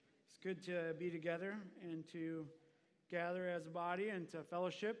good to be together and to gather as a body and to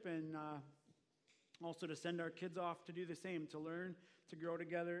fellowship and also to send our kids off to do the same, to learn, to grow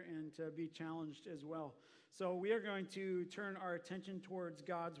together, and to be challenged as well. So we are going to turn our attention towards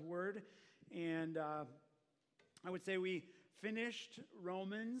God's Word. And I would say we finished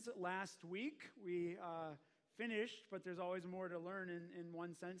Romans last week. We finished, but there's always more to learn in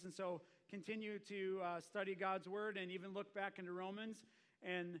one sense. And so continue to study God's Word and even look back into Romans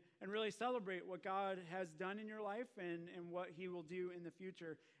and really celebrate what God has done in your life and what He will do in the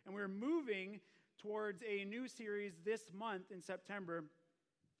future. And we're moving towards a new series this month in September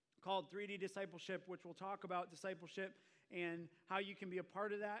called 3D Discipleship, which will talk about discipleship and how you can be a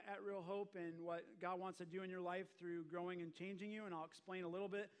part of that at Real Hope and what God wants to do in your life through growing and changing you. And I'll explain a little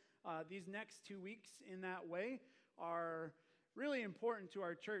bit. These next 2 weeks in that way are really important to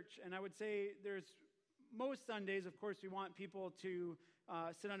our church. And I would say most Sundays, of course, we want people to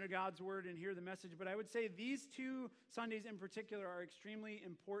sit under God's Word and hear the message. But I would say these 2 Sundays in particular are extremely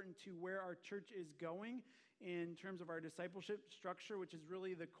important to where our church is going in terms of our discipleship structure, which is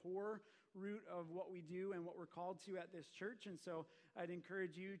really the core root of what we do and what we're called to at this church. And so I'd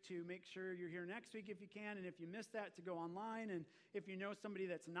encourage you to make sure you're here next week if you can. And if you missed that, to go online. And if you know somebody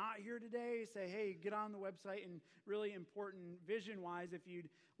that's not here today, say, hey, get on the website. And really important vision-wise, if you'd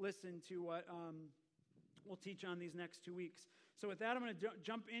listen to what we'll teach on these next 2 weeks. So with that, I'm going to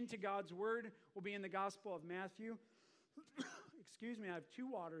jump into God's Word. We'll be in the Gospel of Matthew. Excuse me, I have 2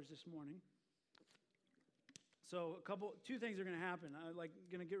 waters this morning. So 2 things are going to happen. I'm going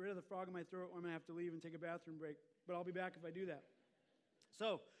to get rid of the frog in my throat. I'm going to have to leave and take a bathroom break. But I'll be back if I do that.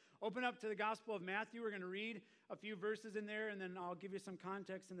 So open up to the Gospel of Matthew. We're going to read a few verses in there, and then I'll give you some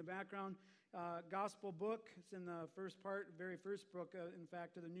context in the background. Gospel book. It's in the first part, very first book, in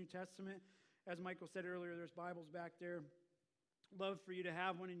fact, of the New Testament. As Michael said earlier, there's Bibles back there. Love for you to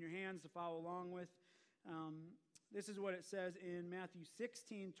have one in your hands to follow along with. This is what it says in Matthew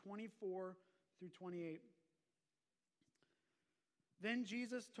 16, 24 through 28. Then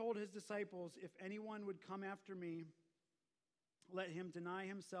Jesus told his disciples, if anyone would come after me, let him deny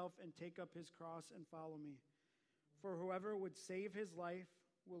himself and take up his cross and follow me. For whoever would save his life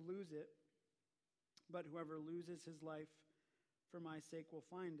will lose it, but whoever loses his life for my sake will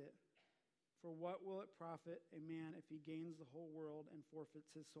find it. For what will it profit a man if he gains the whole world and forfeits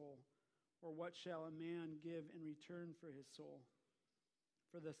his soul? Or what shall a man give in return for his soul?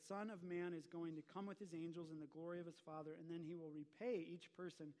 For the Son of Man is going to come with his angels in the glory of his Father, and then he will repay each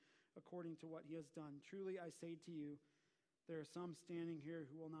person according to what he has done. Truly I say to you, there are some standing here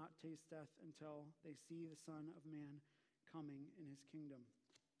who will not taste death until they see the Son of Man coming in his kingdom.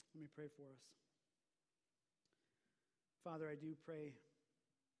 Let me pray for us. Father, I do pray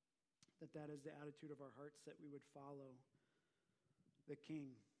that is the attitude of our hearts, that we would follow the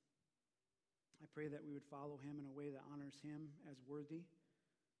King. I pray that we would follow him in a way that honors him as worthy.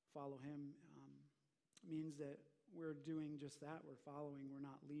 Follow him means that we're doing just that. We're following, we're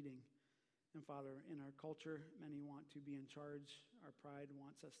not leading. And Father, in our culture, many want to be in charge. Our pride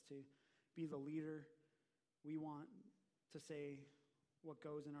wants us to be the leader. We want to say what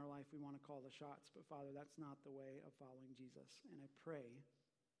goes in our life. We want to call the shots. But Father, that's not the way of following Jesus. And I pray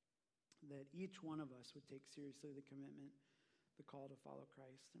that each one of us would take seriously the commitment, the call to follow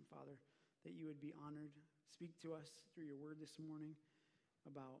Christ. And Father, that you would be honored. Speak to us through your word this morning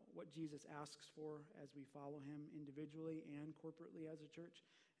about what Jesus asks for as we follow him individually and corporately as a church.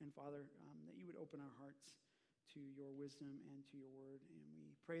 And Father, that you would open our hearts to your wisdom and to your word. And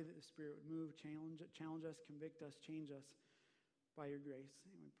we pray that the Spirit would move, challenge us, convict us, change us by your grace.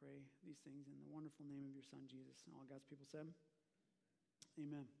 And we pray these things in the wonderful name of your Son, Jesus. And all God's people said,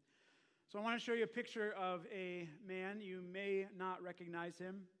 amen. So I want to show you a picture of a man. You may not recognize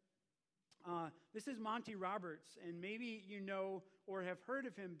him. This is Monty Roberts, and maybe you know or have heard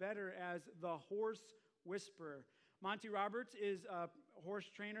of him better as the Horse Whisperer. Monty Roberts is a horse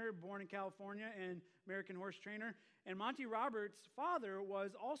trainer born in California, an American horse trainer. And Monty Roberts' father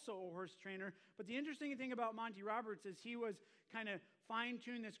was also a horse trainer. But the interesting thing about Monty Roberts is he was kind of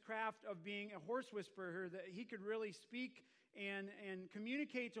fine-tuned this craft of being a horse whisperer, that he could really speak and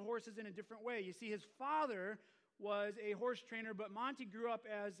communicate to horses in a different way. You see, his father was a horse trainer, but Monty grew up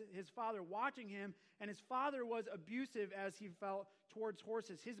as his father watching him, and his father was abusive as he felt towards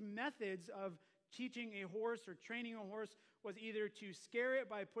horses. His methods of teaching a horse or training a horse was either to scare it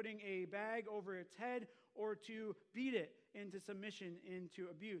by putting a bag over its head or to beat it into submission, into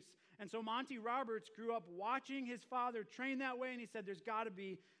abuse. And so Monty Roberts grew up watching his father train that way, and he said there's got to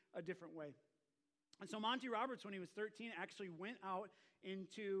be a different way. And so Monty Roberts, when he was 13, actually went out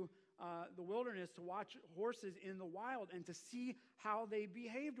into the wilderness to watch horses in the wild and to see how they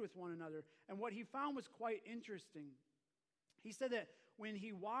behaved with one another. And what he found was quite interesting. He said that when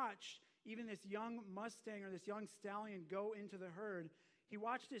he watched even this young Mustang or this young stallion go into the herd, he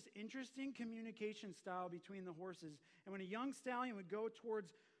watched this interesting communication style between the horses. And when a young stallion would go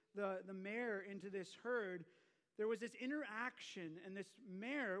towards the mare into this herd, there was this interaction, and this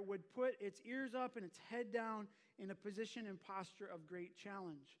mare would put its ears up and its head down in a position and posture of great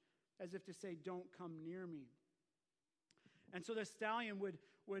challenge, as if to say, don't come near me. And so the stallion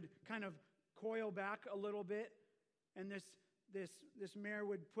would kind of coil back a little bit, and this mare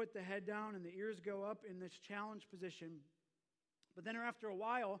would put the head down and the ears go up in this challenge position. But then after a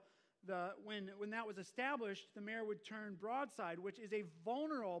while, when that was established, the mare would turn broadside, which is a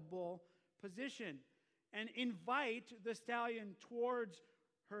vulnerable position, and invite the stallion towards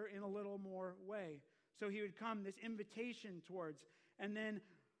her in a little more way. So he would come, this invitation towards. And then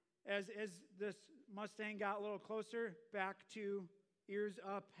as this Mustang got a little closer, back to ears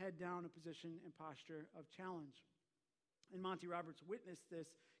up, head down, a position and posture of challenge. And Monty Roberts witnessed this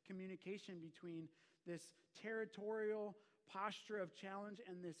communication between this territorial posture of challenge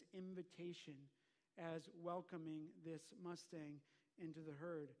and this invitation as welcoming this Mustang into the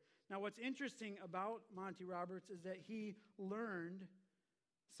herd. Now, what's interesting about Monty Roberts is that he learned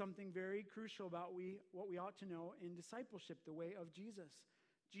something very crucial about what we ought to know in discipleship, the way of Jesus.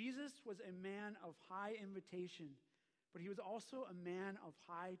 Jesus was a man of high invitation, but he was also a man of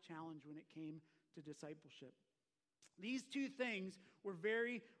high challenge when it came to discipleship. These two things were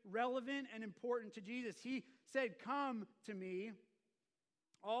very relevant and important to Jesus. He said, "Come to me,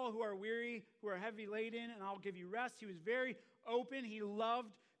 all who are weary, who are heavy laden, and I'll give you rest." He was very open. He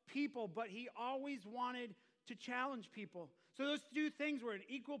loved people, but he always wanted to challenge people. So those two things were in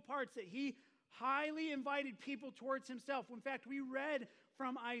equal parts, that he highly invited people towards himself. In fact, we read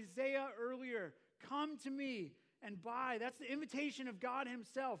from Isaiah earlier, "Come to me and buy." That's the invitation of God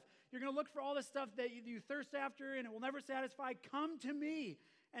himself. You're going to look for all the stuff that you thirst after and it will never satisfy. Come to me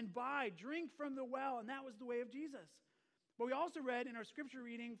and buy. Drink from the well. And that was the way of Jesus. But we also read in our scripture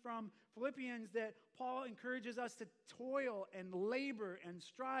reading from Philippians that Paul encourages us to toil and labor and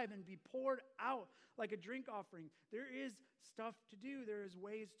strive and be poured out like a drink offering. There is stuff to do. There is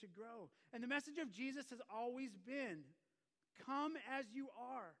ways to grow. And the message of Jesus has always been, come as you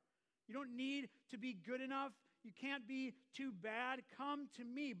are. You don't need to be good enough. You can't be too bad. Come to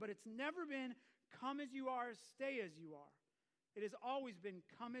me. But it's never been, come as you are, stay as you are. It has always been,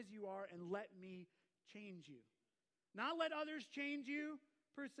 come as you are and let me change you. Not let others change you,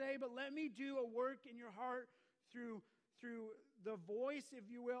 per se, but let me do a work in your heart through the voice, if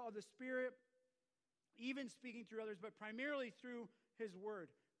you will, of the Spirit, even speaking through others, but primarily through his word.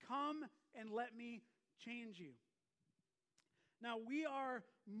 Come and let me change you. Now, we are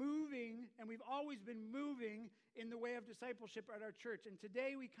moving, and we've always been moving in the way of discipleship at our church. And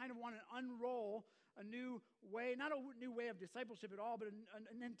today we kind of want to unroll a new way, not a new way of discipleship at all, but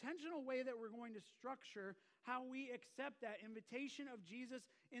an intentional way that we're going to structure how we accept that invitation of Jesus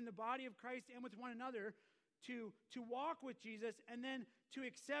in the body of Christ and with one another to walk with Jesus, and then to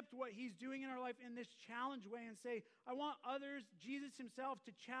accept what he's doing in our life in this challenge way and say, I want others, Jesus himself,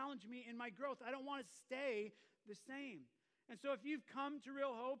 to challenge me in my growth. I don't want to stay the same. And so if you've come to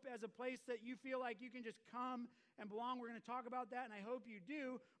Real Hope as a place that you feel like you can just come and belong, we're going to talk about that, and I hope you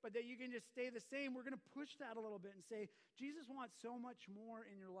do, but that you can just stay the same, we're going to push that a little bit and say, Jesus wants so much more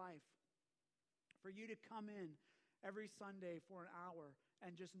in your life for you to come in every Sunday for an hour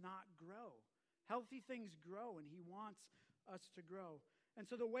and just not grow. Healthy things grow, and he wants us to grow. And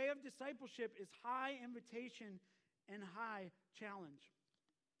so the way of discipleship is high invitation and high challenge.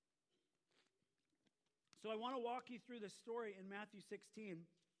 So I want to walk you through the story in Matthew 16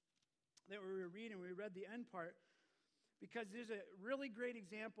 that we were reading. We read the end part because there's a really great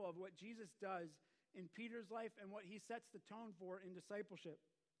example of what Jesus does in Peter's life and what he sets the tone for in discipleship.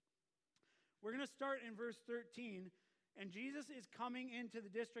 We're going to start in verse 13, and Jesus is coming into the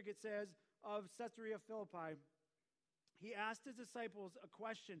district, it says, of Caesarea Philippi. He asked his disciples a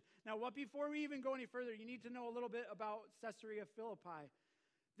question. Now, before we even go any further, you need to know a little bit about Caesarea Philippi.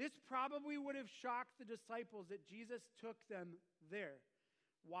 This probably would have shocked the disciples that Jesus took them there.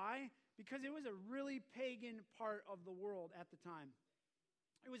 Why? Because it was a really pagan part of the world at the time.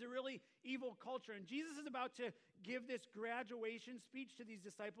 It was a really evil culture. And Jesus is about to give this graduation speech to these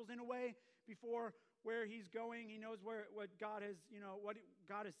disciples in a way before where he's going. He knows what God has, what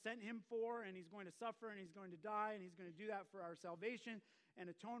God has sent him for, and he's going to suffer, and he's going to die, and he's going to do that for our salvation and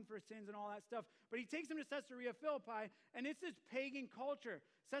atone for sins and all that stuff. But he takes them to Caesarea Philippi, and it's this pagan culture.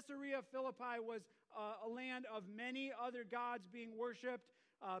 Caesarea Philippi was a land of many other gods being worshipped.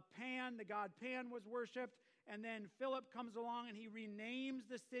 Pan, the god Pan was worshipped. And then Philip comes along and he renames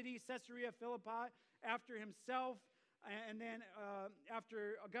the city Caesarea Philippi after himself. And then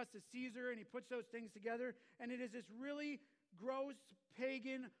after Augustus Caesar, and he puts those things together. And it is this really gross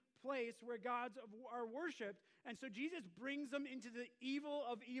pagan place where gods are worshipped. And so Jesus brings them into the evil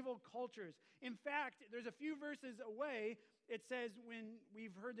of evil cultures. In fact, there's a few verses away, it says, when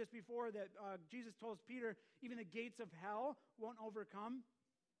we've heard this before, that Jesus tells Peter, even the gates of hell won't overcome.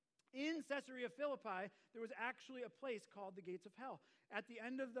 In Caesarea Philippi, there was actually a place called the Gates of Hell. At the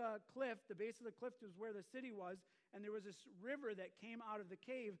end of the cliff, the base of the cliff was where the city was, and there was this river that came out of the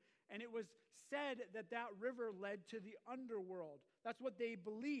cave, and it was said that that river led to the underworld. That's what they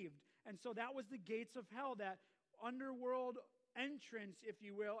believed. And so that was the gates of hell, that underworld entrance, if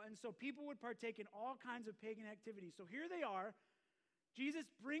you will. And so people would partake in all kinds of pagan activities. So here they are. Jesus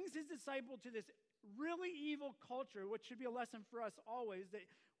brings his disciple to this really evil culture, which should be a lesson for us always, that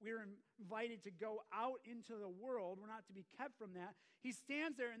we're invited to go out into the world. We're not to be kept from that. He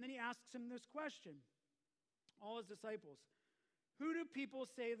stands there, and then he asks him this question, all his disciples. Who do people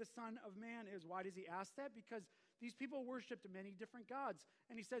say the Son of Man is? Why does he ask that? Because these people worshiped many different gods.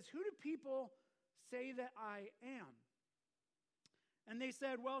 And he says, who do people say that I am? And they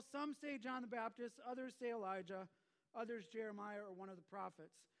said, well, some say John the Baptist, others say Elijah, others Jeremiah or one of the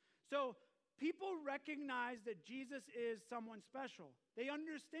prophets. So people recognize that Jesus is someone special. They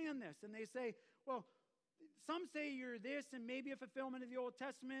understand this, and they say, well, some say you're this and maybe a fulfillment of the Old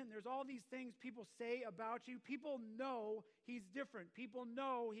Testament. And there's all these things people say about you. People know he's different. People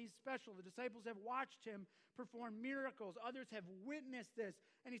know he's special. The disciples have watched him perform miracles. Others have witnessed this.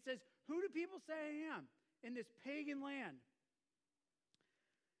 And he says, who do people say I am in this pagan land?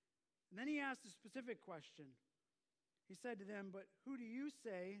 And then he asked a specific question. He said to them, but who do you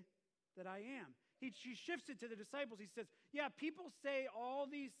say that I am? He shifts it to the disciples. He says, yeah, people say all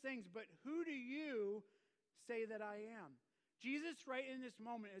these things, but who do you say that I am? Jesus, right in this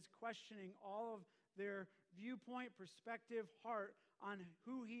moment, is questioning all of their viewpoint, perspective, heart on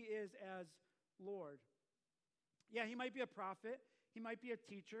who he is as Lord. Yeah, he might be a prophet. He might be a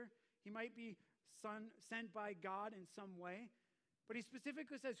teacher. He might be sent by God in some way. But he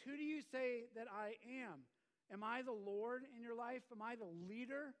specifically says, who do you say that I am? Am I the Lord in your life? Am I the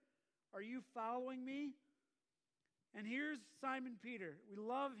leader? Are you following me? And here's Simon Peter. We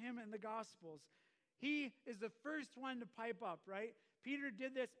love him in the Gospels. He is the first one to pipe up, right? Peter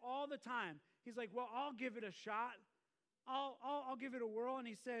did this all the time. He's like, well, I'll give it a shot. I'll give it a whirl. And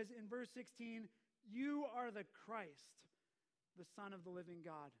he says in verse 16, you are the Christ, the Son of the living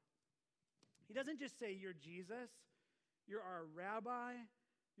God. He doesn't just say you're Jesus. You're our rabbi.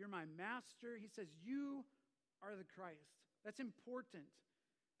 You're my master. He says you are the Christ. That's important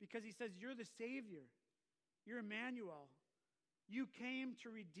because he says you're the Savior. You're Emmanuel. You came to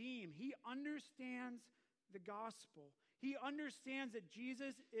redeem. He understands the gospel. He understands that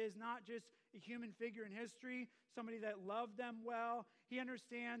Jesus is not just a human figure in history, somebody that loved them well. He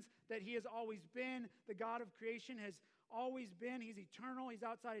understands that he has always been. The God of creation has always been. He's eternal. He's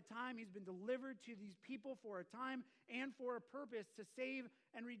outside of time. He's been delivered to these people for a time and for a purpose to save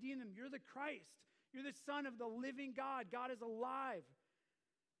and redeem them. You're the Christ. You're the Son of the living God. God is alive.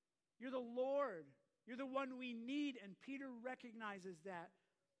 You're the Lord. You're the one we need. And Peter recognizes that.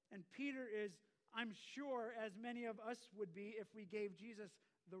 And Peter is, I'm sure, as many of us would be if we gave Jesus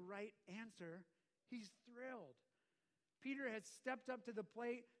the right answer, he's thrilled. Peter has stepped up to the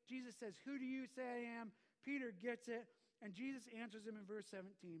plate. Jesus says, who do you say I am? Peter gets it. And Jesus answers him in verse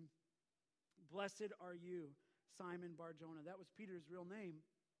 17. Blessed are you, Simon Bar-Jonah. That was Peter's real name.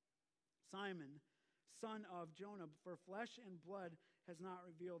 Simon, son of Jonah. For flesh and blood has not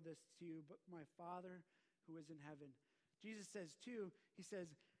revealed this to you, but my Father who is in heaven. Jesus says too, he says,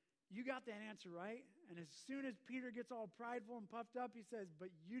 you got that answer right. And as soon as Peter gets all prideful and puffed up, he says, but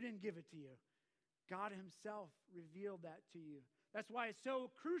you didn't give it to you. God himself revealed that to you. That's why it's so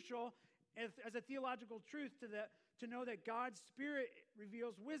crucial as a theological truth to know that God's Spirit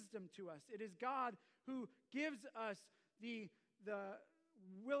reveals wisdom to us. It is God who gives us the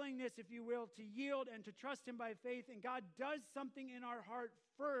willingness, if you will, to yield and to trust him by faith. And God does something in our heart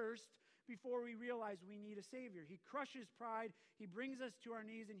first before we realize we need a Savior. He crushes pride. He brings us to our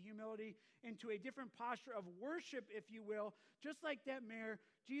knees in humility into a different posture of worship, if you will. Just like that mare,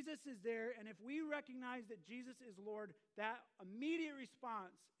 Jesus is there. And if we recognize that Jesus is Lord, that immediate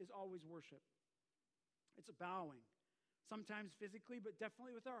response is always worship. It's a bowing, sometimes physically, but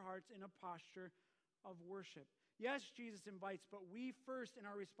definitely with our hearts in a posture of worship. Yes, Jesus invites, but we first, in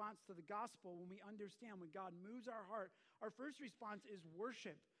our response to the gospel, when we understand, when God moves our heart, our first response is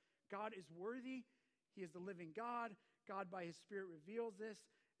worship. God is worthy. He is the living God. God by his Spirit reveals this.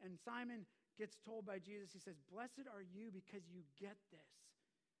 And Simon gets told by Jesus, he says, blessed are you because you get this.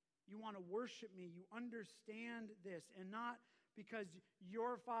 You want to worship me. You understand this. And not because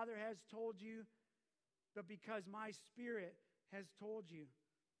your Father has told you, but because my Spirit has told you.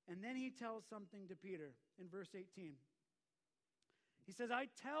 And then he tells something to Peter in verse 18. He says, I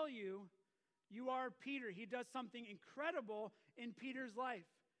tell you, you are Peter. He does something incredible in Peter's life.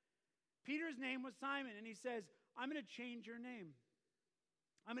 Peter's name was Simon, and he says, I'm going to change your name.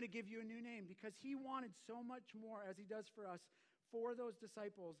 I'm going to give you a new name, because he wanted so much more, as he does for us, for those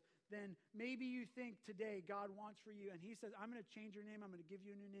disciples, than maybe you think today God wants for you. And he says, I'm going to change your name. I'm going to give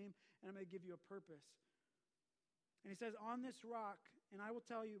you a new name, and I'm going to give you a purpose. And he says, on this rock, and I will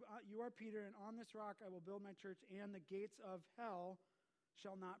tell you, you are Peter, and on this rock I will build my church, and the gates of hell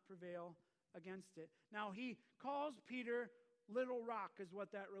shall not prevail against it. Now, he calls Peter Little Rock, is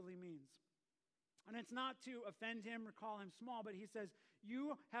what that really means. And it's not to offend him or call him small, but he says,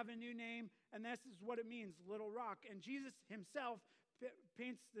 you have a new name, and this is what it means, Little Rock. And Jesus himself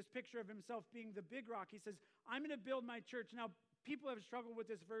paints this picture of himself being the big rock. He says, I'm going to build my church. Now, people have struggled with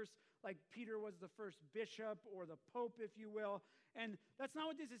this verse, like Peter was the first bishop or the pope, if you will. And that's not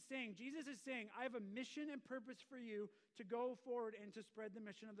what this is saying. Jesus is saying, I have a mission and purpose for you to go forward and to spread the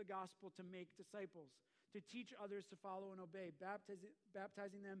mission of the gospel, to make disciples, to teach others to follow and obey,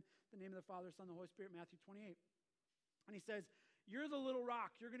 baptizing them in the name of the Father, Son, and the Holy Spirit, Matthew 28. And he says, you're the little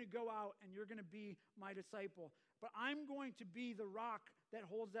rock. You're going to go out and you're going to be my disciple. But I'm going to be the rock that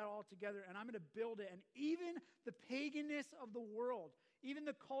holds that all together, and I'm going to build it. And even the paganness of the world, even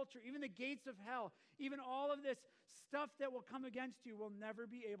the culture, even the gates of hell, even all of this stuff that will come against you will never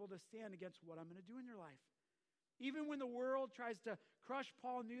be able to stand against what I'm going to do in your life. Even when the world tries to crush,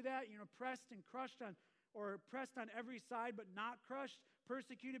 Paul knew that, pressed and crushed on, or pressed on every side but not crushed,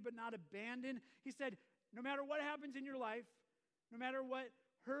 persecuted but not abandoned. He said, no matter what happens in your life, no matter what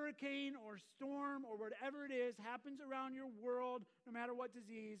hurricane or storm or whatever it is happens around your world, no matter what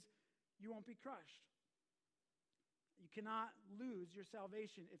disease, you won't be crushed. You cannot lose your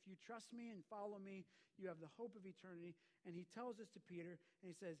salvation. If you trust me and follow me, you have the hope of eternity. And he tells this to Peter, and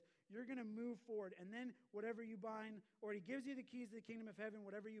he says, you're going to move forward, and then whatever you bind, or he gives you the keys to the kingdom of heaven,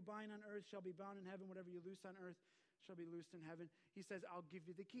 whatever you bind on earth shall be bound in heaven, whatever you loose on earth shall be loosed in heaven. He says, I'll give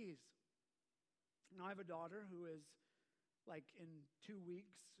you the keys. Now, I have a daughter who is, like, in 2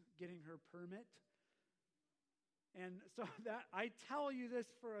 weeks getting her permit. And so that I tell you this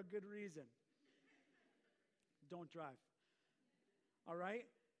for a good reason. Don't drive. All right?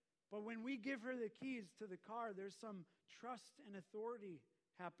 But when we give her the keys to the car, there's some trust and authority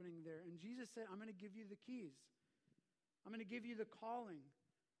happening there. And Jesus said, I'm going to give you the keys. I'm going to give you the calling.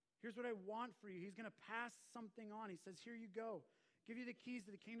 Here's what I want for you. He's going to pass something on. He says, here you go. Give you the keys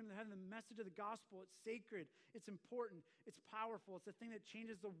to the kingdom of heaven, the message of the gospel. It's sacred. It's important. It's powerful. It's the thing that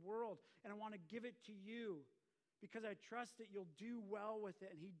changes the world. And I want to give it to you because I trust that you'll do well with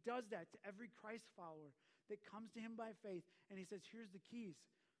it. And he does that to every Christ follower that comes to him by faith. And he says, here's the keys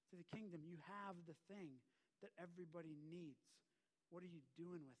to the kingdom. You have the thing that everybody needs. What are you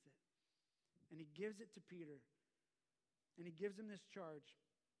doing with it? And he gives it to Peter. And he gives him this charge.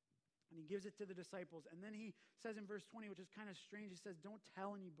 And he gives it to the disciples. And then he says in verse 20, which is kind of strange, he says, don't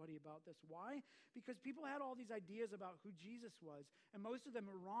tell anybody about this. Why? Because people had all these ideas about who Jesus was. And most of them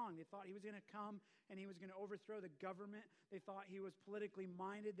were wrong. They thought he was going to come and he was going to overthrow the government. They thought he was politically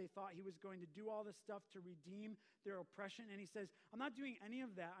minded. They thought he was going to do all this stuff to redeem their oppression. And he says, I'm not doing any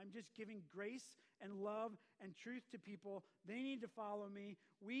of that. I'm just giving grace and love and truth to people. They need to follow me.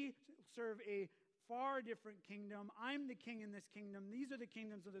 We serve a far different kingdom. I'm the king in this kingdom. These are the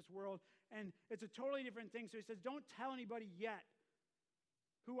kingdoms of this world. And it's a totally different thing. So he says, don't tell anybody yet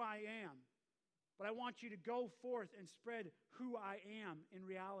who I am. But I want you to go forth and spread who I am in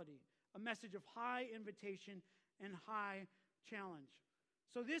reality. A message of high invitation and high challenge.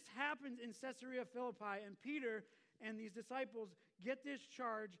 So this happens in Caesarea Philippi. And Peter and these disciples get this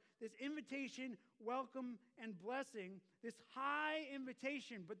charge, this invitation, welcome, and blessing, this high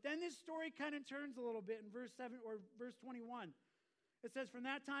invitation. But then this story kind of turns a little bit in verse 7 or verse 21. It says, from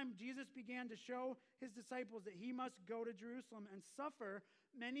that time, Jesus began to show his disciples that he must go to Jerusalem and suffer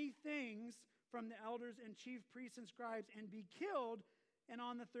many things from the elders and chief priests and scribes and be killed, and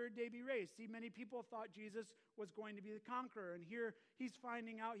on the third day be raised. See, many people thought Jesus was going to be the conqueror. And here he's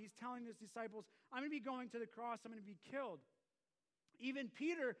finding out, he's telling his disciples, I'm going to be going to the cross, I'm going to be killed. Even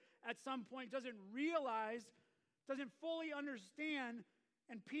Peter at some point doesn't realize, doesn't fully understand,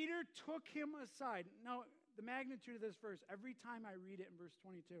 and Peter took him aside. Now, the magnitude of this verse, every time I read it in verse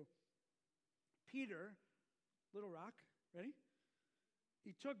 22, Peter, little rock, ready?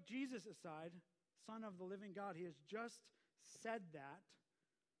 He took Jesus aside, Son of the living God. He has just said that,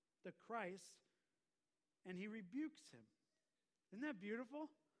 the Christ, and he rebukes him. Isn't that beautiful?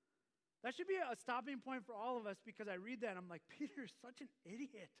 That should be a stopping point for all of us, because I read that and I'm like, Peter's such an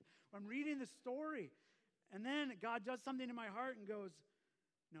idiot. I'm reading the story. And then God does something in my heart and goes,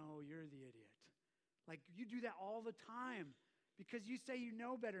 no, you're the idiot. Like, you do that all the time because you say you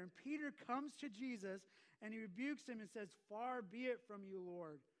know better. And Peter comes to Jesus and he rebukes him and says, far be it from you,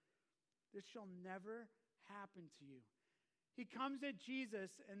 Lord. This shall never happen to you. He comes at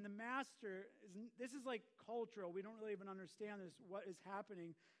Jesus, and the master, this is like cultural. We don't really even understand this, what is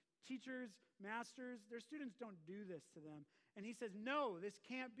happening. Teachers, masters, their students don't do this to them. And he says, no, this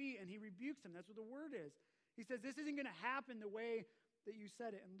can't be. And he rebukes them. That's what the word is. He says, this isn't going to happen the way that you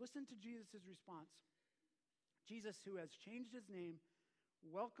said it. And listen to Jesus' response. Jesus, who has changed his name,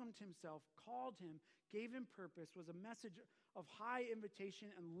 welcomed himself, called him, gave him purpose, was a message of high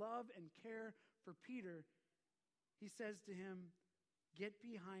invitation and love and care for Peter. He says to him, get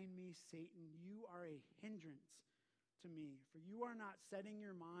behind me, Satan. You are a hindrance to me, for you are not setting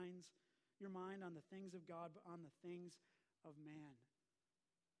your mind on the things of God, but on the things of man.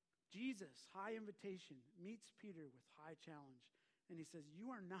 Jesus, high invitation, meets Peter with high challenge. And he says, you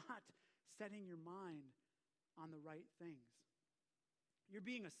are not setting your mind on the right things. You're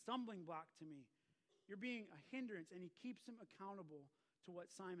being a stumbling block to me. You're being a hindrance. And he keeps him accountable to what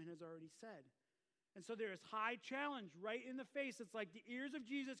Simon has already said. And so there is high challenge right in the face. It's like the ears of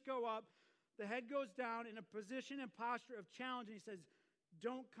Jesus go up, the head goes down in a position and posture of challenge. And he says,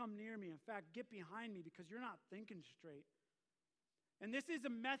 don't come near me. In fact, get behind me because you're not thinking straight. And this is a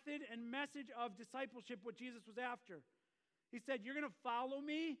method and message of discipleship, what Jesus was after. He said, you're going to follow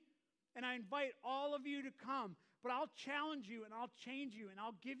me, and I invite all of you to come. But I'll challenge you, and I'll change you, and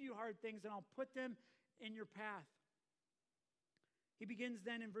I'll give you hard things, and I'll put them in your path. He begins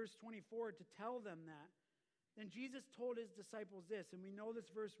then in verse 24 to tell them that. Then Jesus told his disciples this, and we know this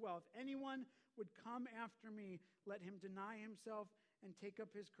verse well. If anyone would come after me, let him deny himself and take up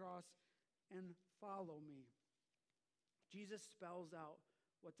his cross and follow me. Jesus spells out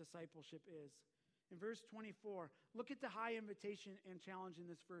what discipleship is. In verse 24, look at the high invitation and challenge in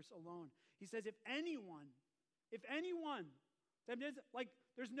this verse alone. He says, if anyone, that means, like,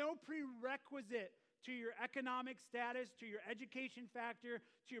 there's no prerequisite to your economic status, to your education factor,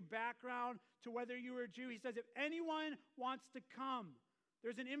 to your background, to whether you were a Jew. He says, if anyone wants to come,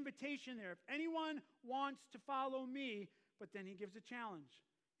 there's an invitation there. If anyone wants to follow me, but then he gives a challenge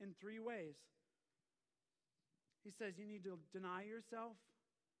in 3 ways. He says you need to deny yourself,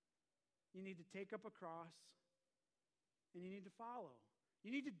 you need to take up a cross, and you need to follow.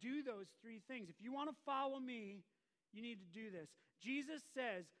 You need to do those 3 things. If you want to follow me, you need to do this. Jesus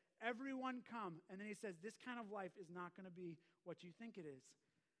says, everyone come. And then he says, this kind of life is not going to be what you think it is.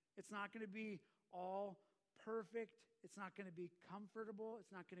 It's not going to be all perfect. It's not going to be comfortable.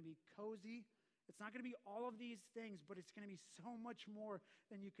 It's not going to be cozy. It's not going to be all of these things, but it's going to be so much more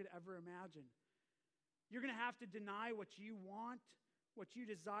than you could ever imagine. You're going to have to deny what you want, what you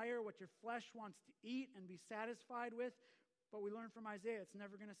desire, what your flesh wants to eat and be satisfied with. But we learn from Isaiah, it's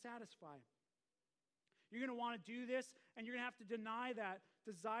never going to satisfy. You're going to want to do this, and you're going to have to deny that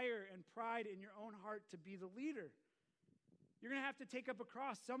desire and pride in your own heart to be the leader. You're going to have to take up a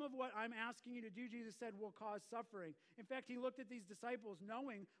cross. Some of what I'm asking you to do, Jesus said, will cause suffering. In fact, he looked at these disciples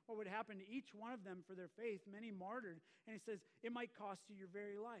knowing what would happen to each one of them for their faith, many martyred, and he says, it might cost you your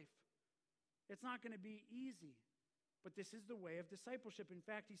very life. It's not going to be easy, but this is the way of discipleship. In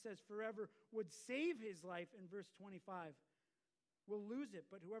fact, he says, forever would save his life in verse 25. Will lose it,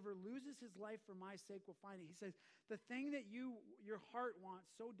 but whoever loses his life for my sake will find it. He says, the thing that your heart wants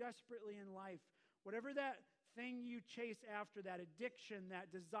so desperately in life, whatever that thing you chase after, that addiction,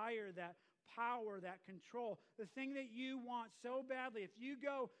 that desire, that power, that control, the thing that you want so badly, if you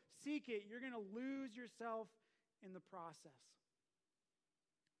go seek it, you're going to lose yourself in the process.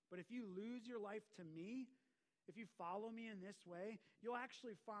 But if you lose your life to me, if you follow me in this way, you'll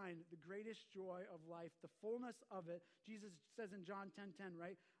actually find the greatest joy of life, the fullness of it. Jesus says in John 10:10,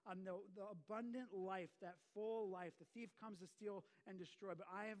 right? The abundant life, that full life. The thief comes to steal and destroy, but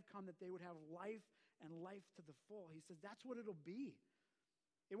I have come that they would have life and life to the full. He says that's what it'll be.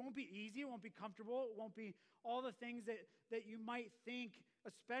 It won't be easy. It won't be comfortable. It won't be all the things that you might think,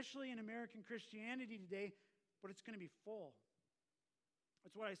 especially in American Christianity today, but it's going to be full.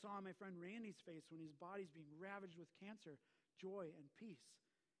 That's what I saw on my friend Randy's face when his body's being ravaged with cancer, joy and peace.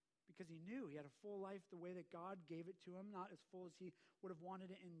 Because he knew he had a full life the way that God gave it to him, not as full as he would have wanted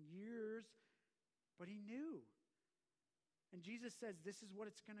it in years, but he knew. And Jesus says this is what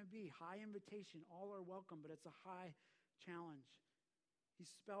it's going to be. High invitation, all are welcome, but it's a high challenge. he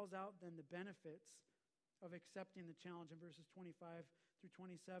spells out then the benefits of accepting the challenge in verses 25 through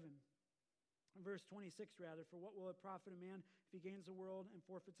 27. In verse 26, rather, for what will it profit a man if he gains the world and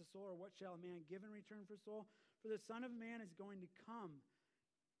forfeits a soul? Or what shall a man give in return for a soul? For the Son of Man is going to come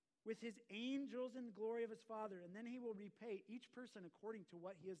with his angels in the glory of his Father, and then he will repay each person according to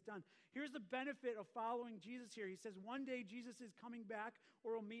what he has done. Here's the benefit of following Jesus here. He says one day Jesus is coming back,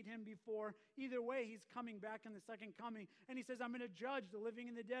 or we'll meet him before. Either way, he's coming back in the second coming. And he says, I'm going to judge the living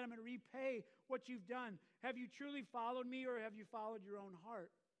and the dead. I'm going to repay what you've done. Have you truly followed me, or have you followed your own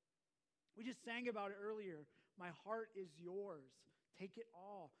heart? We just sang about it earlier. My heart is yours. Take it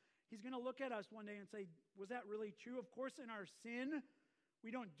all. He's going to look at us one day and say, was that really true? Of course, in our sin, we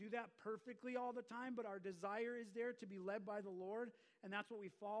don't do that perfectly all the time, but our desire is there to be led by the Lord, and that's what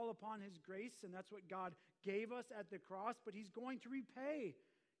we fall upon his grace, and that's what God gave us at the cross, but he's going to repay.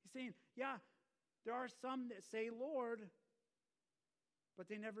 He's saying, yeah, there are some that say, Lord, but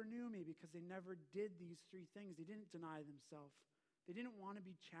they never knew me because they never did these three things. They didn't deny themselves. They didn't want to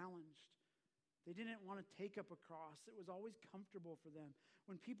be challenged. They didn't want to take up a cross. It was always comfortable for them.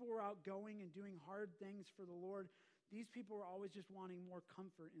 When people were outgoing and doing hard things for the Lord, these people were always just wanting more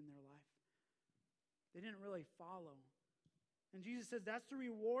comfort in their life. They didn't really follow. And Jesus says that's the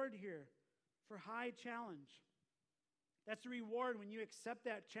reward here for high challenge. That's the reward when you accept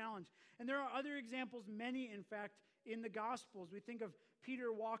that challenge. And there are other examples, many in fact, in the Gospels. We think of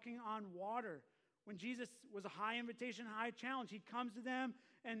Peter walking on water. When Jesus was a high invitation, high challenge, he comes to them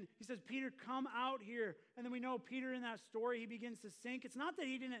and he says, Peter, come out here. And then we know Peter in that story, he begins to sink. It's not that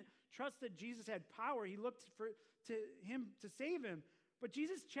he didn't trust that Jesus had power. He looked to him to save him. But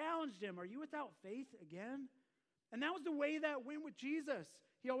Jesus challenged him, are you without faith again? And that was the way that went with Jesus.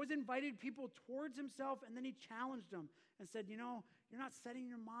 He always invited people towards himself, and then he challenged them and said, you're not setting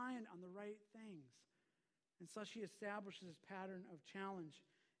your mind on the right things. And so he establishes this pattern of challenge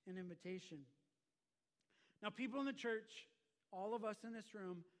and invitation. Now, people in the church, all of us in this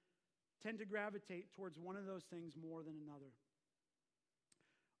room, tend to gravitate towards one of those things more than another.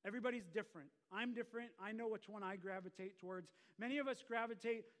 Everybody's different. I'm different. I know which one I gravitate towards. Many of us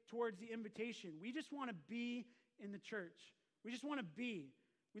gravitate towards the invitation. We just want to be in the church. We just want to be.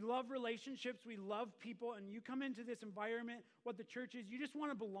 We love relationships. We love people. And you come into this environment, what the church is, you just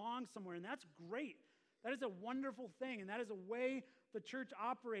want to belong somewhere. And that's great. That is a wonderful thing. And that is a way the church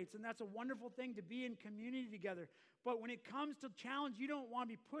operates. And that's a wonderful thing to be in community together. But when it comes to challenge, you don't want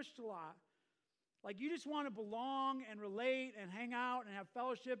to be pushed a lot. Like you just want to belong and relate and hang out and have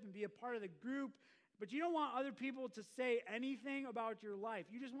fellowship and be a part of the group. But you don't want other people to say anything about your life.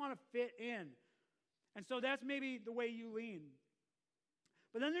 You just want to fit in. And so that's maybe the way you lean.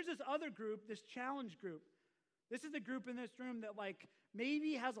 But then there's this other group, this challenge group. This is the group in this room that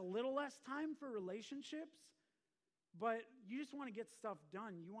maybe has a little less time for relationships, but you just want to get stuff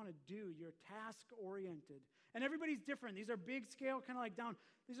done. You want to do. You're task-oriented. And everybody's different. These are big scale, kind of down.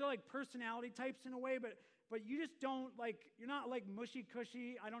 These are personality types in a way, but you just don't you're not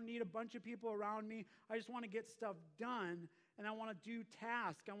mushy-cushy. I don't need a bunch of people around me. I just want to get stuff done, and I want to do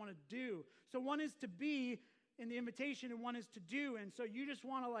tasks. I want to do. So one is to be in the invitation, and one is to do. And so you just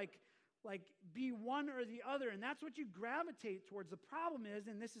want to be one or the other, and that's what you gravitate towards. The problem is,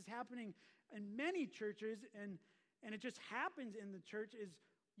 and this is happening in many churches, and it just happens in the church, is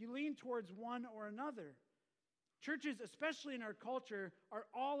you lean towards one or another. Churches, especially in our culture, are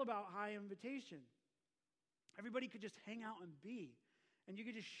all about high invitation. Everybody could just hang out and be. And you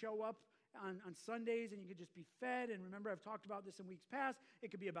could just show up on Sundays and you could just be fed. And remember, I've talked about this in weeks past. It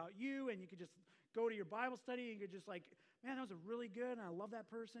could be about you, and you could just go to your Bible study and you could just man, that was really good, and I love that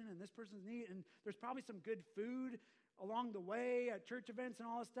person, and this person's neat. And there's probably some good food along the way at church events and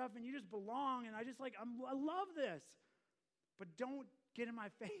all this stuff, and you just belong. And I love this. But don't get in my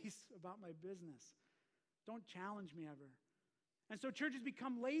face about my business. Don't challenge me ever. And so churches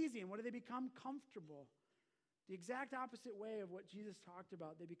become lazy, and what do they become? Comfortable. The exact opposite way of what Jesus talked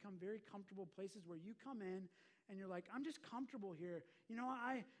about. They become very comfortable places where you come in and you're I'm just comfortable here.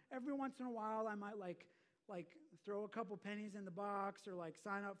 Every once in a while I might throw a couple pennies in the box or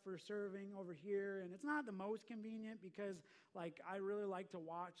sign up for serving over here. And it's not the most convenient because I really like to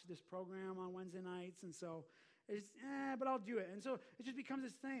watch this program on Wednesday nights. And so it's, but I'll do it. And so it just becomes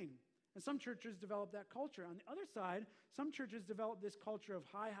this thing. And some churches develop that culture. On the other side, some churches develop this culture of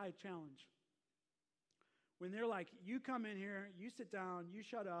high challenge. When they're you come in here, you sit down, you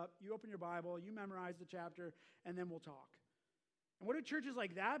shut up, you open your Bible, you memorize the chapter, and then we'll talk. And what do churches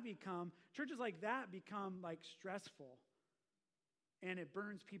like that become? Churches like that become stressful. and it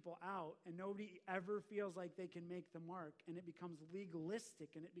burns people out, and nobody ever feels like they can make the mark, and it becomes legalistic,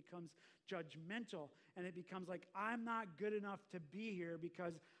 and it becomes judgmental, and it becomes like, I'm not good enough to be here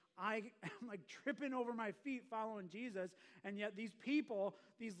because I am like tripping over my feet following Jesus, and yet these people,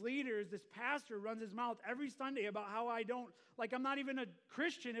 these leaders, this pastor runs his mouth every Sunday about how I'm not even a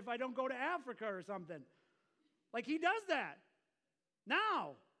Christian if I don't go to Africa or something. Like he does that.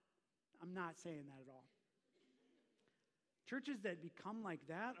 Now, I'm not saying that at all. Churches that become like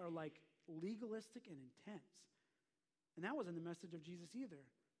that are like legalistic and intense. And that wasn't the message of Jesus either.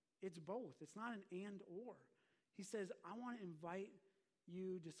 It's both. It's not an and or. He says, I want to invite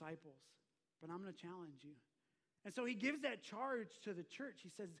you disciples, but I'm going to challenge you. And so he gives that charge to the church. He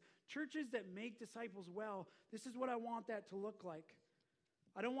says, churches that make disciples well, this is what I want that to look like.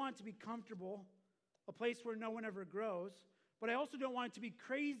 I don't want it to be comfortable, a place where no one ever grows, but I also don't want it to be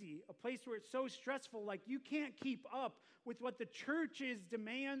crazy, a place where it's so stressful, like you can't keep up with what the church's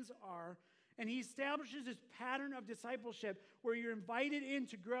demands are. And he establishes this pattern of discipleship where you're invited in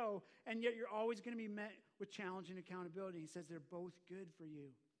to grow, and yet you're always going to be met with challenge and accountability. He says they're both good for you.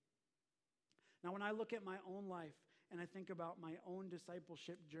 Now, when I look at my own life and I think about my own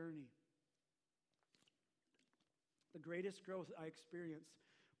discipleship journey, the greatest growth I experienced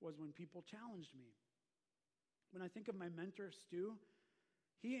was when people challenged me. When I think of my mentor, Stu,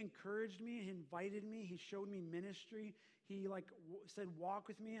 he encouraged me, he invited me, he showed me ministry. He said, walk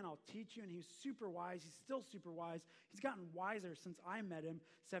with me and I'll teach you. And he was super wise. He's still super wise. He's gotten wiser since I met him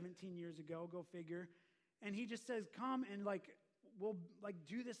 17 years ago, go figure. And he just says, come and we'll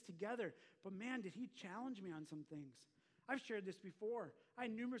do this together. But man, did he challenge me on some things. I've shared this before. I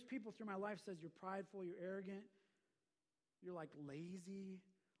had numerous people through my life says you're prideful, you're arrogant, you're lazy,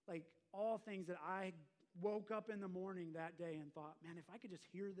 all things that I woke up in the morning that day and thought, man, if I could just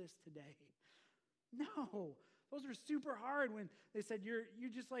hear this today. No, those were super hard when they said you're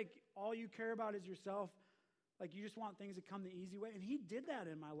just all you care about is yourself. You just want things to come the easy way. And he did that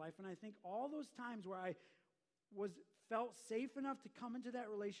in my life. And I think all those times where I felt safe enough to come into that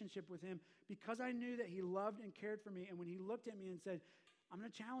relationship with him because I knew that he loved and cared for me. And when he looked at me and said, I'm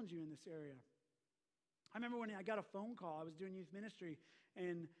going to challenge you in this area. I remember when I got a phone call. I was doing youth ministry,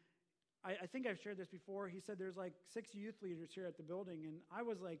 and I think I've shared this before. He said there's 6 youth leaders here at the building, and I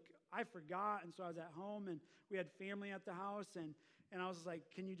was I forgot, and so I was at home, and we had family at the house, and I was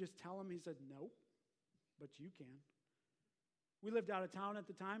can you just tell them? He said, nope, but you can. We lived out of town at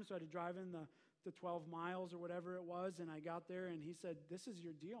the time, so I had to drive in the 12 miles or whatever it was, and I got there, and he said, this is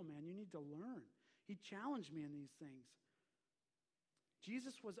your deal, man. You need to learn. He challenged me in these things.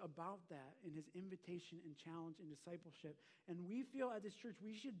 Jesus was about that in his invitation and challenge and discipleship. And we feel at this church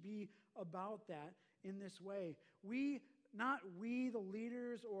we should be about that in this way. Not we, the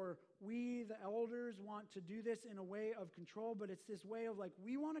leaders, or we, the elders, want to do this in a way of control, but it's this way of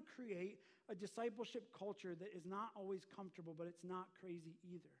we want to create a discipleship culture that is not always comfortable, but it's not crazy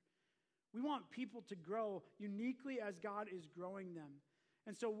either. We want people to grow uniquely as God is growing them.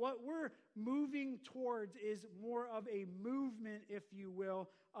 And so what we're moving towards is more of a movement, if you will,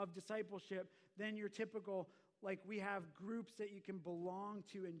 of discipleship than your typical, we have groups that you can belong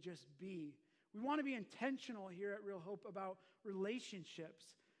to and just be. We want to be intentional here at Real Hope about relationships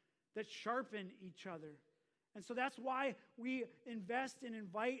that sharpen each other. And so that's why we invest and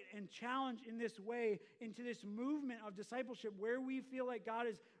invite and challenge in this way into this movement of discipleship where we feel like God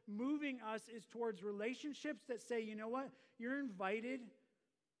is moving us is towards relationships that say, you know what, you're invited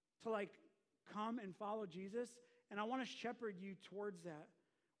to come and follow Jesus, and I want to shepherd you towards that.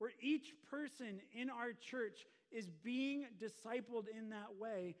 Where each person in our church is being discipled in that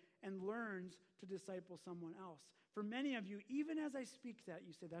way and learns to disciple someone else. For many of you, even as I speak that,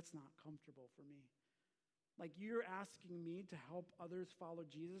 you say, that's not comfortable for me. You're asking me to help others follow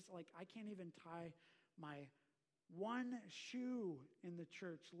Jesus. I can't even tie my one shoe in the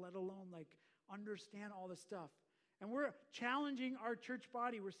church, let alone understand all this stuff. And we're challenging our church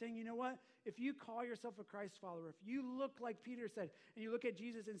body. We're saying, you know what? If you call yourself a Christ follower, if you look like Peter said, and you look at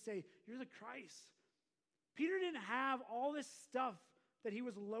Jesus and say, you're the Christ. Peter didn't have all this stuff that he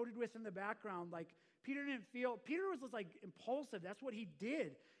was loaded with in the background. Peter was impulsive. That's what he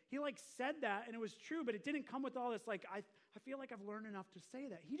did. He said that, and it was true, but it didn't come with all this, I feel like I've learned enough to say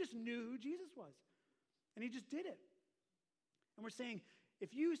that. He just knew who Jesus was, and he just did it. And we're saying,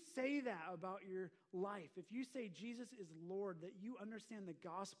 if you say that about your life, if you say Jesus is Lord, that you understand the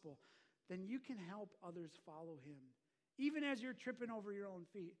gospel, then you can help others follow him. Even as you're tripping over your own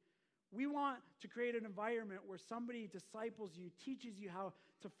feet. We want to create an environment where somebody disciples you, teaches you how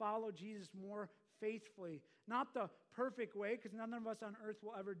to follow Jesus more faithfully. Not the perfect way, because none of us on earth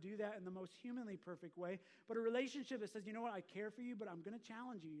will ever do that in the most humanly perfect way, but a relationship that says, you know what, I care for you, but I'm going to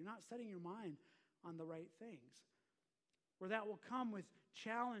challenge you. You're not setting your mind on the right things. Where that will come with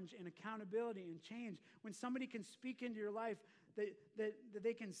challenge and accountability and change. When somebody can speak into your life, that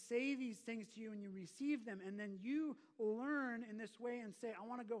they can say these things to you and you receive them, and then you learn in this way and say, I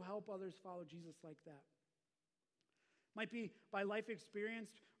want to go help others follow Jesus like that. Might be by life experience,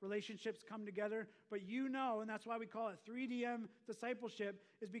 relationships come together, but you know, and that's why we call it 3DM discipleship,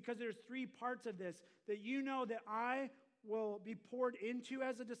 is because there's three parts of this, that you know that I will be poured into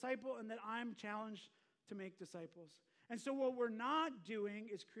as a disciple and that I'm challenged to make disciples. And so what we're not doing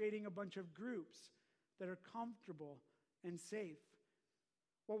is creating a bunch of groups that are comfortable and safe.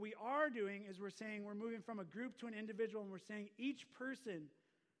 What we are doing is we're saying we're moving from a group to an individual, and we're saying each person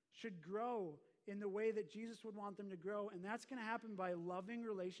should grow in the way that Jesus would want them to grow, and that's going to happen by loving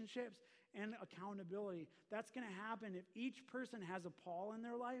relationships and accountability. That's going to happen if each person has a Paul in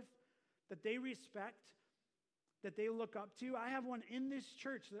their life that they respect, that they look up to. I have one in this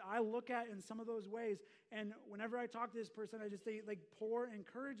church that I look at in some of those ways, and whenever I talk to this person, I just say, like, pour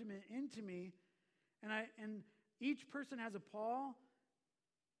encouragement into me, and each person has a Paul,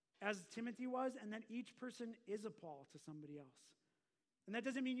 as Timothy was, and then each person is a Paul to somebody else. And that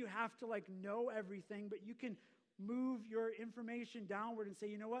doesn't mean you have to know everything, but you can move your information downward and say,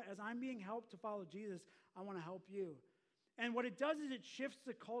 you know what, as I'm being helped to follow Jesus, I want to help you. And what it does is it shifts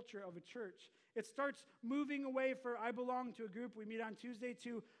the culture of a church. It starts moving away for I belong to a group, we meet on Tuesday,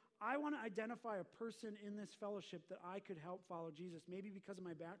 to I want to identify a person in this fellowship that I could help follow Jesus. Maybe because of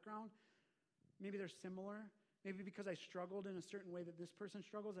my background, maybe they're similar. Maybe because I struggled in a certain way that this person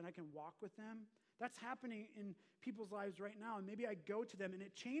struggles and I can walk with them. That's happening in people's lives right now. And maybe I go to them and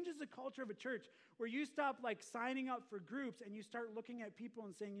it changes the culture of a church where you stop signing up for groups and you start looking at people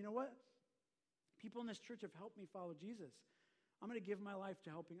and saying, you know what? People in this church have helped me follow Jesus. I'm going to give my life to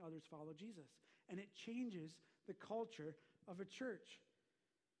helping others follow Jesus. And it changes the culture of a church.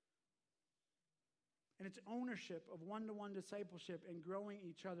 And it's ownership of one-to-one discipleship and growing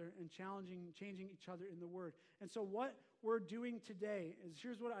each other and changing each other in the Word. And so what we're doing today is,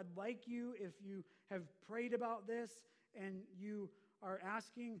 here's what I'd like you, if you have prayed about this and you are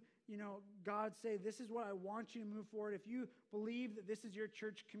asking, God, say, this is what I want you to move forward. If you believe that this is your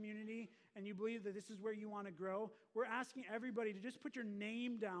church community and you believe that this is where you want to grow, we're asking everybody to just put your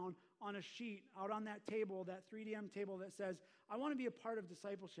name down on a sheet out on that table, that 3DM table that says, I want to be a part of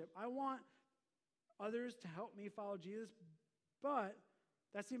discipleship. I want others to help me follow Jesus, but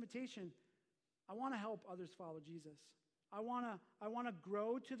that's the invitation. I want to help others follow Jesus. I want to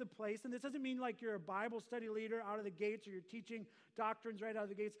grow to the place, and this doesn't mean you're a Bible study leader out of the gates or you're teaching doctrines right out of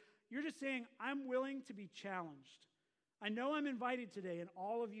the gates. You're just saying, I'm willing to be challenged. I know I'm invited today, and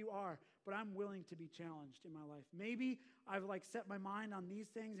all of you are, but I'm willing to be challenged in my life. Maybe I've set my mind on these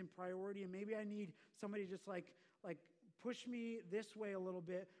things in priority, and maybe I need somebody just push me this way a little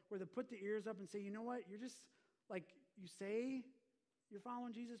bit, where they put the ears up and say, you know what, you're just, you say you're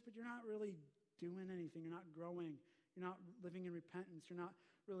following Jesus, but you're not really doing anything. You're not growing. You're not living in repentance. You're not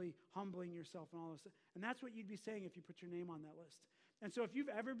really humbling yourself and all this. And that's what you'd be saying if you put your name on that list. And so if you've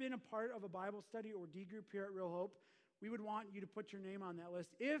ever been a part of a Bible study or D group here at Real Hope, we would want you to put your name on that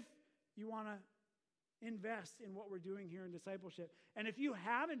list if you want to invest in what we're doing here in discipleship. And if you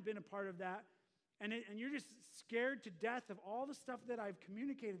haven't been a part of that, and you're just scared to death of all the stuff that I've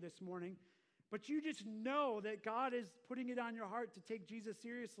communicated this morning, but you just know that God is putting it on your heart to take Jesus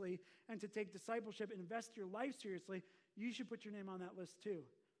seriously and to take discipleship and invest your life seriously, you should put your name on that list too.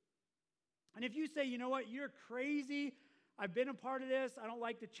 And if you say, you know what, you're crazy, I've been a part of this, I don't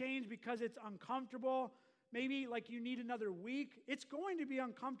like the change because it's uncomfortable, maybe you need another week, it's going to be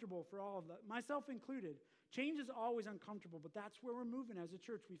uncomfortable for all of that, myself included. Change is always uncomfortable, but that's where we're moving as a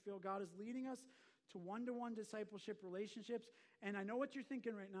church. We feel God is leading us to one-to-one discipleship relationships. And I know what you're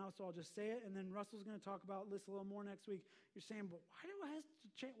thinking right now, so I'll just say it, and then Russell's going to talk about this a little more next week. You're saying, but why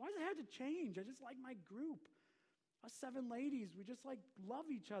does it have to change? I just like my group. Us 7 ladies, we just love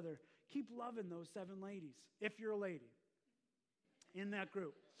each other. Keep loving those 7 ladies, if you're a lady in that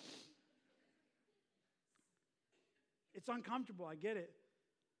group. It's uncomfortable, I get it.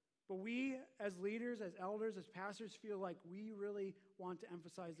 But we, as leaders, as elders, as pastors, feel like we really want to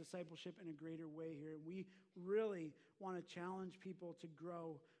emphasize discipleship in a greater way here. We really want to challenge people to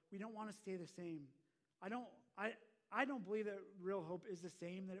grow. We don't want to stay the same. I don't believe that Real Hope is the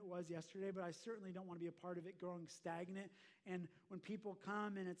same that it was yesterday, but I certainly don't want to be a part of it growing stagnant. And when people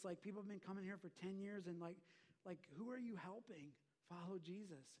come, and it's people have been coming here for 10 years, and who are you helping follow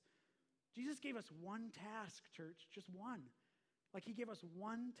Jesus? Jesus gave us one task, church, just one. Like he gave us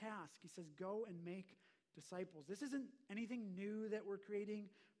one task. He says, go and make disciples. This isn't anything new that we're creating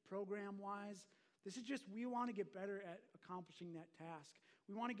program-wise. This is just we want to get better at accomplishing that task.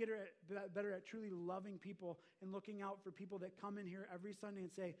 We want to get better at truly loving people and looking out for people that come in here every Sunday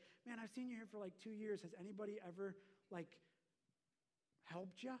and say, man, I've seen you here for like 2 years. Has anybody ever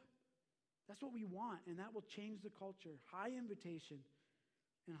helped you? That's what we want, and that will change the culture. High invitation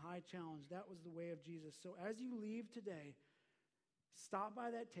and high challenge. That was the way of Jesus. So as you leave today, stop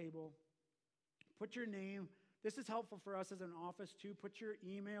by that table, put your name. This is helpful for us as an office too. Put your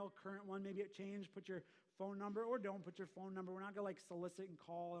email, current one, maybe it changed. Put your phone number, or don't put your phone number. We're not going to solicit and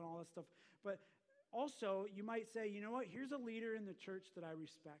call and all that stuff. But also, you might say, you know what? Here's a leader in the church that I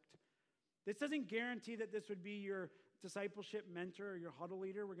respect. This doesn't guarantee that this would be your discipleship mentor or your huddle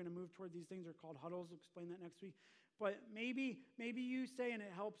leader. We're going to move toward these things. They're called huddles. We'll explain that next week. But maybe you say, and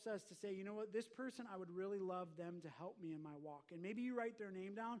it helps us to say, you know what, this person, I would really love them to help me in my walk. And maybe you write their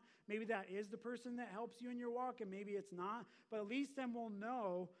name down. Maybe that is the person that helps you in your walk, and maybe it's not. But at least then we'll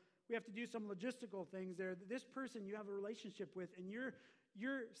know. We have to do some logistical things there. This person you have a relationship with, and you're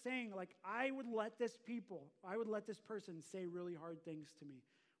saying, like, I would let this person say really hard things to me.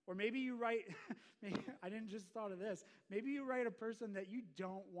 Or maybe you write, I didn't just thought of this. Maybe you write a person that you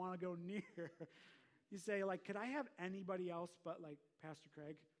don't want to go near. You say, like, could I have anybody else but, like, Pastor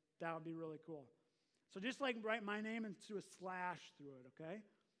Craig? That would be really cool. So just, like, write my name and do a slash through it, okay?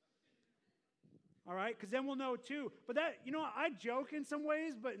 All right? Because then we'll know, too. But that, I joke in some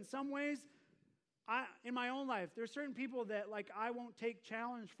ways, but in some ways, in my own life, there's certain people that, like, I won't take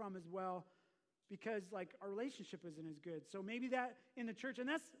challenge from as well because, like, our relationship isn't as good. So maybe that in the church, and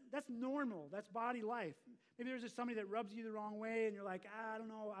that's normal. That's body life. Maybe there's just somebody that rubs you the wrong way, and you're like, I don't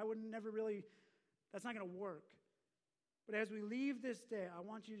know, I would never really... That's not going to work. But as we leave this day, I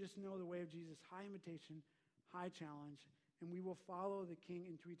want you to just know the way of Jesus. High invitation, high challenge, and we will follow the King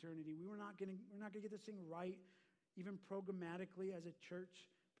into eternity. We're not going to get this thing right, even programmatically as a church,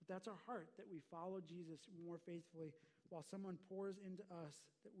 but that's our heart, that we follow Jesus more faithfully while someone pours into us,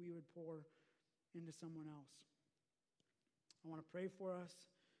 that we would pour into someone else. I want to pray for us,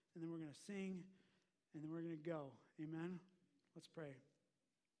 and then we're going to sing, and then we're going to go. Amen? Let's pray.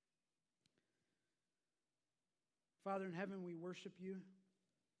 Father in heaven, we worship you.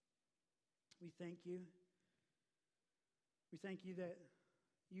 We thank you. We thank you that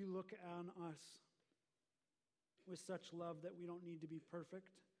you look on us with such love that we don't need to be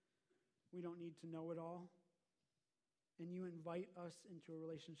perfect. We don't need to know it all. And you invite us into a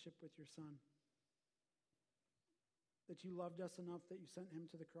relationship with your Son. That you loved us enough that you sent him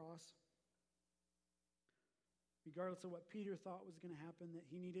to the cross. Regardless of what Peter thought was going to happen, that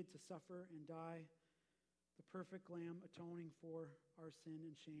he needed to suffer and die, the perfect Lamb atoning for our sin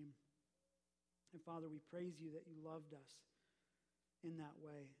and shame. And Father, we praise you that you loved us in that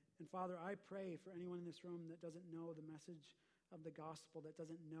way. And Father, I pray for anyone in this room that doesn't know the message of the gospel, that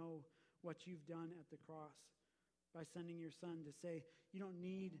doesn't know what you've done at the cross by sending your Son, to say you don't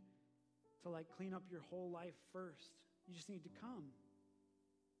need to clean up your whole life first. You just need to come.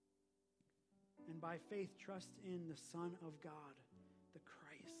 And by faith, trust in the Son of God, the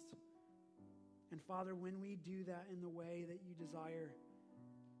Christ. And Father, when we do that in the way that you desire,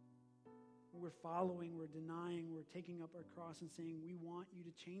 we're following, we're denying, we're taking up our cross and saying, we want you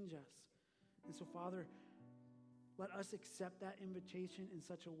to change us. And so, Father, let us accept that invitation in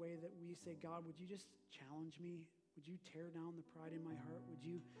such a way that we say, God, would you just challenge me? Would you tear down the pride in my heart?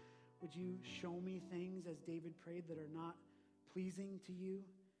 Would you show me things, as David prayed, that are not pleasing to you?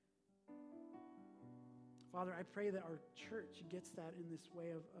 Father, I pray that our church gets that in this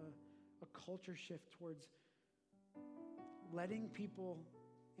way of a culture shift towards letting people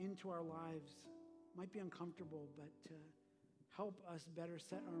into our lives. Might be uncomfortable, but to help us better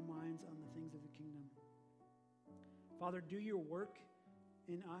set our minds on the things of the kingdom. Father, do your work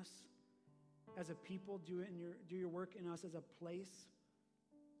in us as a people. Do your work in us as a place,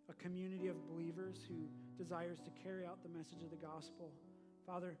 a community of believers who desires to carry out the message of the gospel.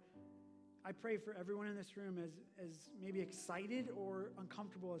 Father, I pray for everyone in this room, as maybe excited or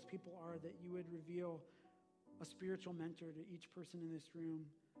uncomfortable as people are, that you would reveal a spiritual mentor to each person in this room,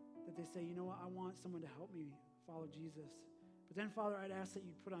 that they say, you know what, I want someone to help me follow Jesus. But then, Father, I'd ask that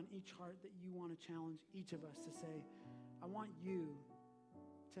you put on each heart that you want to challenge each of us to say, I want you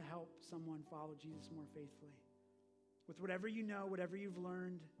to help someone follow Jesus more faithfully. With whatever you know, whatever you've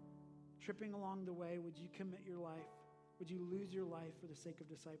learned, tripping along the way, would you commit your life? Would you lose your life for the sake of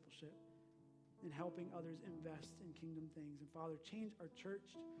discipleship and helping others invest in kingdom things? And Father, change our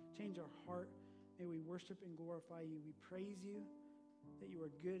church, change our heart. May we worship and glorify you. We praise you. that you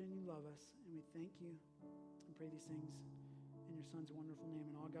are good and you love us. And we thank you and pray these things in your Son's wonderful name.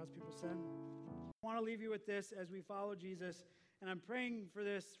 And all God's people said, I want to leave you with this as we follow Jesus. And I'm praying for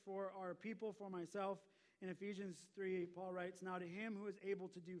this for our people, for myself. In Ephesians 3, Paul writes, now to him who is able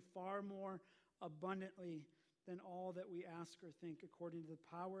to do far more abundantly than all that we ask or think, according to the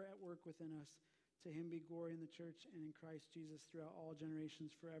power at work within us, to him be glory in the church and in Christ Jesus throughout all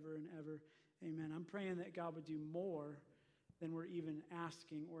generations, forever and ever. Amen. I'm praying that God would do more than we're even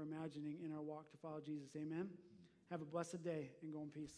asking or imagining in our walk to follow Jesus. Amen. Have a blessed day and go in peace.